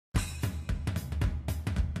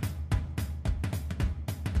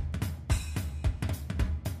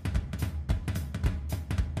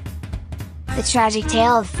The Tragic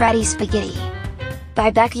Tale of Freddy Spaghetti,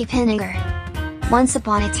 by Becky Pinegar. Once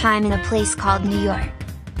upon a time in a place called New York,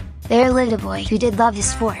 there lived a boy who did love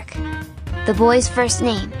his fork. The boy's first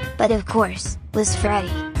name, but of course, was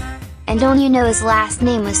Freddy. And don't you know his last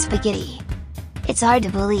name was Spaghetti? It's hard to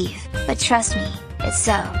believe, but trust me, it's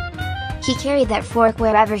so. He carried that fork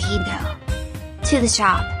wherever he'd go. To the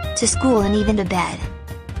shop, to school and even to bed.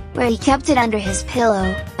 Where he kept it under his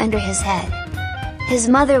pillow, under his head. His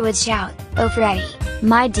mother would shout, "Oh Freddy,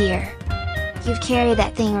 my dear! You've carried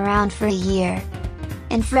that thing around for a year."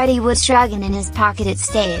 And Freddy would shrug and in his pocket it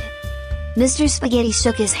stayed. Mr. Spaghetti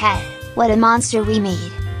shook his head, "What a monster we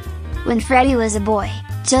made!" When Freddy was a boy,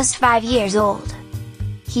 just 5 years old.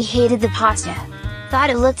 He hated the pasta, thought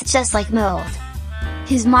it looked just like mold.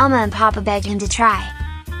 His mama and papa begged him to try.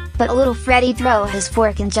 But little Freddy'd throw his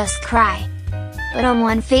fork and just cry. But on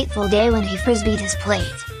one fateful day when he frisbeed his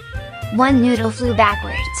plate, one noodle flew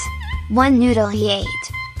backwards, one noodle he ate.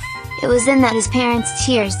 It was then that his parents'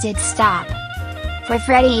 tears did stop. For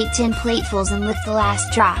Freddy ate 10 platefuls and licked the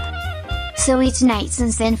last drop. So each night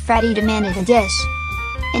since then Freddy demanded a dish.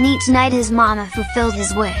 And each night his mama fulfilled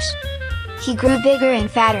his wish. He grew bigger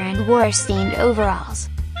and fatter and wore stained overalls,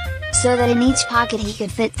 so that in each pocket he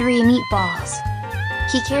could fit 3 meatballs.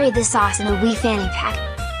 He carried the sauce in a wee fanny pack,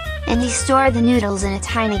 and he stored the noodles in a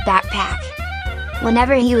tiny backpack.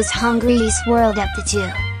 Whenever he was hungry he swirled up the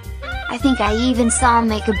 2. I think I even saw him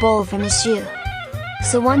make a bowl from his shoe.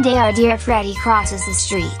 So one day our dear Freddy crosses the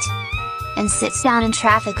street, and sits down in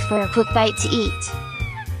traffic for a quick bite to eat.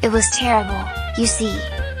 It was terrible, you see.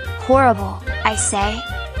 Horrible, I say.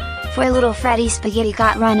 For little Freddy Spaghetti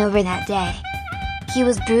got run over that day. He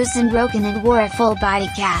was bruised and broken and wore a full body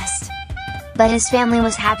cast. But his family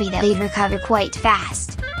was happy that he'd recover quite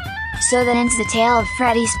fast. So that ends the tale of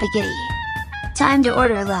Freddy Spaghetti. Time to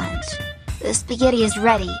order lunch. The spaghetti is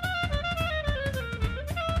ready.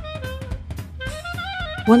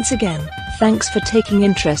 Once again, thanks for taking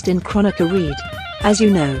interest in Kronica Read. As you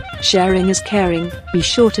know, sharing is caring. Be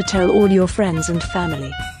sure to tell all your friends and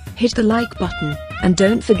family. Hit the like button, and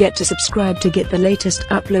don't forget to subscribe to get the latest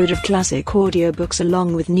upload of classic audiobooks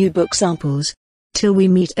along with new book samples. Till we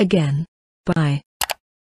meet again. Bye.